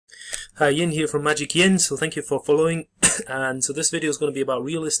Hi, Yin here from Magic Yin, so thank you for following. And so this video is going to be about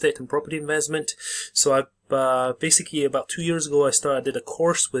real estate and property investment. So I basically about 2 years ago I did a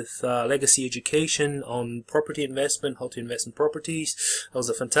course with Legacy Education on property investment, how to invest in properties. That was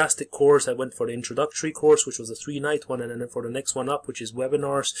a fantastic course. I went for the introductory course, which was a 3-night one, and then for the next one up, which is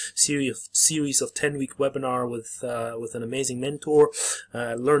webinars, series of 10-week webinar with an amazing mentor.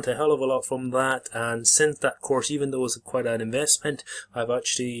 Learned a hell of a lot from that, and since that course, even though it was quite an investment, I've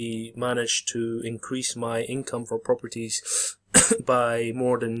actually managed to increase my income for properties by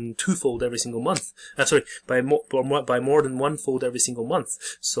more than twofold every single month. By more than onefold every single month.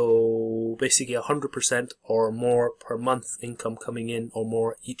 So basically 100% or more per month income coming in or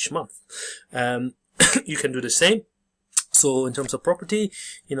more each month. You can do the same. So in terms of property,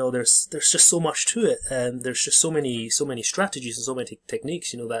 you know, there's just so much to it, and there's just so many strategies and so many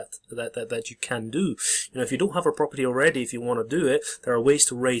techniques, you know, that you can do. You know, if you don't have a property already, if you want to do it, there are ways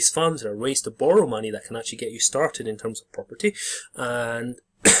to raise funds, there are ways to borrow money that can actually get you started in terms of property. And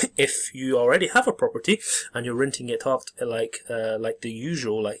if you already have a property and you're renting it out like the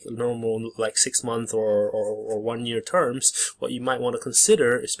usual, like normal, like 6-month or 1 year terms, what you might want to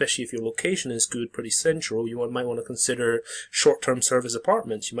consider, especially if your location is good, pretty central, you might want to consider short-term service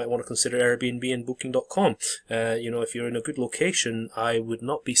apartments. You might want to consider Airbnb and Booking.com. You know, if you're in a good location, I would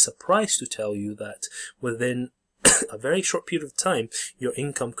not be surprised to tell you that within a very short period of time, your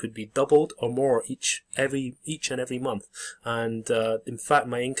income could be doubled or more each and every month. And in fact,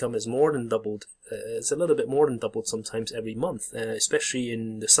 my income is more than doubled. It's a little bit more than doubled sometimes every month, especially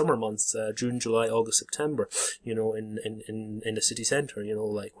in the summer months, June, July, August, September. You know, in the city centre. You know,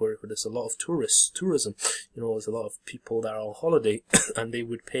 like where there's a lot of tourism. You know, there's a lot of people that are on holiday, and they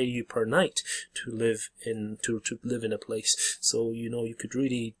would pay you per night to live in a place. So you know, you could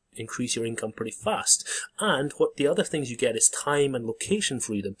really increase your income pretty fast. And what the other things you get is time and location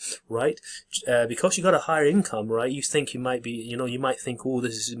freedom, right? Because you got a higher income, right? You think you might be, you know, you might think, oh,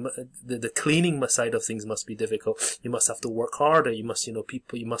 this is the cleaning side of things must be difficult. You must have to work harder. You must, you know,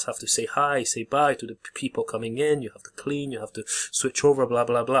 you must have to say hi, say bye to the people coming in. You have to clean. You have to switch over, blah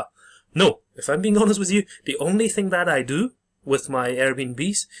blah blah. No, if I'm being honest with you, the only thing that I do with my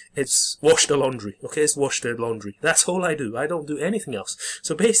Airbnbs, it's wash the laundry. Okay, it's wash the laundry. That's all I do. I don't do anything else.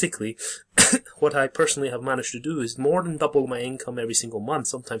 So basically, what I personally have managed to do is more than double my income every single month,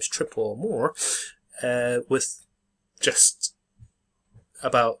 sometimes triple or more, with just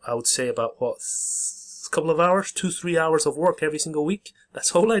about, I would say about what, a couple of hours, 2-3 hours of work every single week.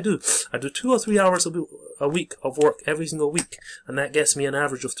 That's all I do. I do 2 or 3 hours a week of work every single week, and that gets me an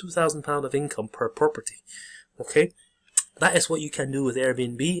average of £2,000 of income per property. Okay? That is what you can do with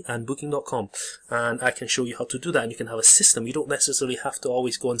Airbnb and Booking.com, and I can show you how to do that. And you can have a system. You don't necessarily have to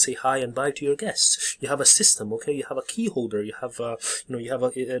always go and say hi and bye to your guests. You have a system, okay? You have a key holder. You have a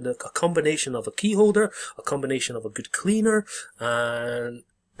combination of a key holder, a combination of a good cleaner, and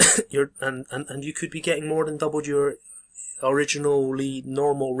you could be getting more than double your originally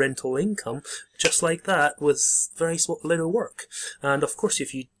normal rental income just like that with very little work. And of course,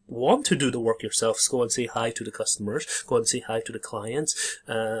 if you want to do the work yourself, go and say hi to the customers, go and say hi to the clients,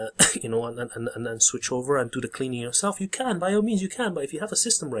 you know, and switch over and do the cleaning yourself. You can, by all means you can, but if you have a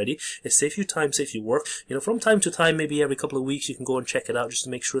system ready, it saves you time, saves you work. You know, from time to time, maybe every couple of weeks, you can go and check it out just to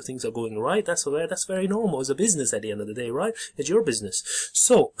make sure things are going right. That's very normal. It's a business at the end of the day, right? It's your business.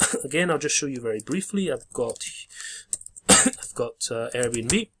 So again, I'll just show you very briefly. I've got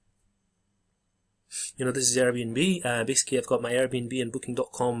Airbnb. You know, this is Airbnb. Basically, I've got my Airbnb and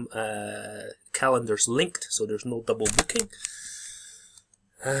Booking.com calendars linked, so there's no double booking.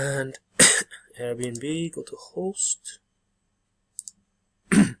 And Airbnb, go to host.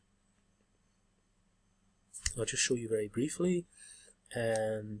 I'll just show you very briefly.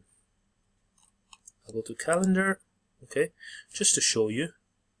 I'll go to calendar, okay, just to show you.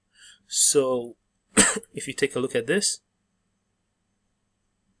 So, if you take a look at this,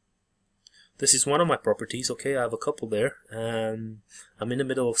 this is one of my properties, okay, I have a couple there. I'm in the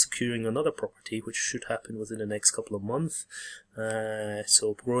middle of securing another property, which should happen within the next couple of months.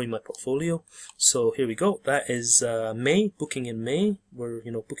 So growing my portfolio. So here we go. That is May, booking in May. We're,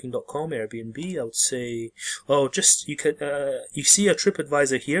 you know, Booking.com, Airbnb. I would say, oh, just you can you see a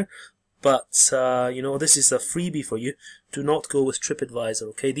TripAdvisor here. But, you know, this is a freebie for you. Do not go with TripAdvisor,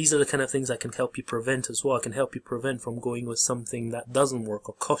 okay? These are the kind of things I can help you prevent as well. I can help you prevent from going with something that doesn't work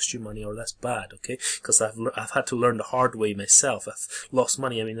or cost you money or that's bad, okay? Because I've had to learn the hard way myself. I've lost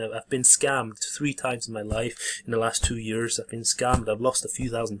money. I mean, I've been scammed 3 times in my life in the last 2 years. I've been scammed. I've lost a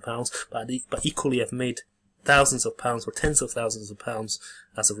few £1,000s, but equally I've made thousands of pounds or tens of thousands of pounds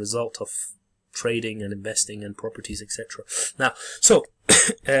as a result of trading and investing in properties, etc. Now, so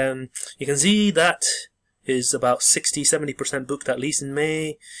You can see that is about 60-70% booked at least in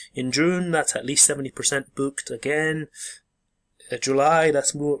May. In June, that's at least 70% booked again. July,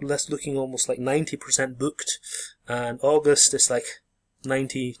 that's looking almost like 90% booked, and August is like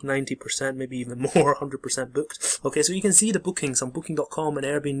 90%, maybe even more, 100% booked. Okay, so you can see the bookings on Booking.com and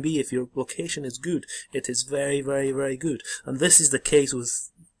Airbnb. If your location is good, it is very, very, very good. And this is the case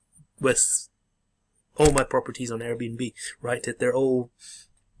with all my properties on Airbnb, right? They're all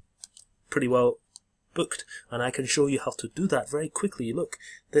pretty well booked, and I can show you how to do that very quickly. Look,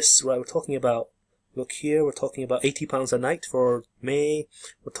 this, right, we're talking about, look here, we're talking about £80 a night for May.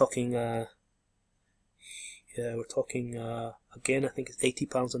 We're talking again, I think it's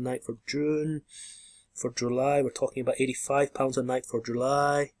 £80 a night for June. For July, we're talking about £85 a night for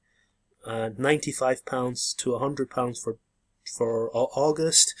July, and £95 to £100 for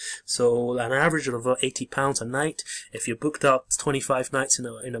August. So an average of about £80 a night. If you booked out 25 nights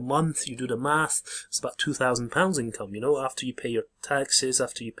in a month, you do the math, it's about £2,000 income, you know, after you pay your taxes,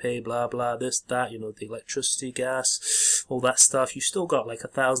 after you pay blah blah, this, that, you know, the electricity, gas, all that stuff. You still got like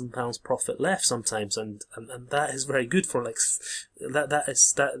 £1,000 profit left sometimes, and that is very good for like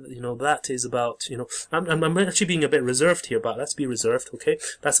that is about, you know, I'm actually being a bit reserved here, but let's be reserved, okay?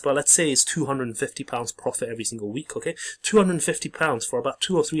 That's about, let's say it's £250 profit every single week, okay? £250 for about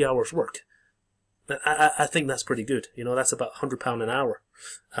 2 or 3 hours work. I think that's pretty good, you know. That's about £100 an hour.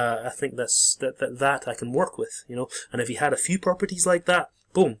 I think that I can work with, you know. And if you had a few properties like that,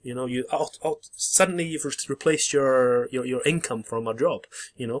 boom, you know, suddenly you've replaced your income from a job,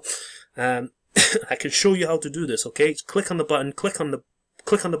 you know. I can show you how to do this, okay? Click on the button, click on the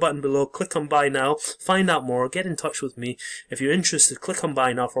button below, click on buy now, find out more, get in touch with me. If you're interested, click on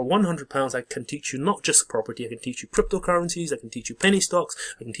buy now. For £100 I can teach you not just property, I can teach you cryptocurrencies, I can teach you penny stocks,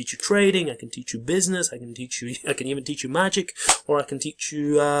 I can teach you trading, I can teach you business, I can even teach you magic, or I can teach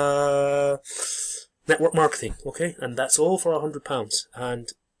you network marketing, okay? And that's all for £100.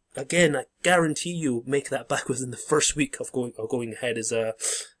 And again, I guarantee you make that back within the first week of going ahead.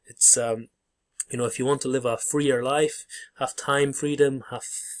 You know, if you want to live a freer life, have time freedom, have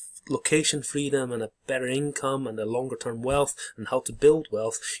location freedom, and a better income, and a longer term wealth, and how to build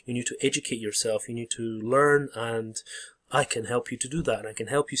wealth, you need to educate yourself, you need to learn, and I can help you to do that. And I can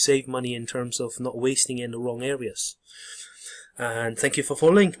help you save money in terms of not wasting it in the wrong areas. And thank you for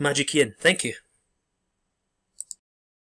following Magic Yin. Thank you.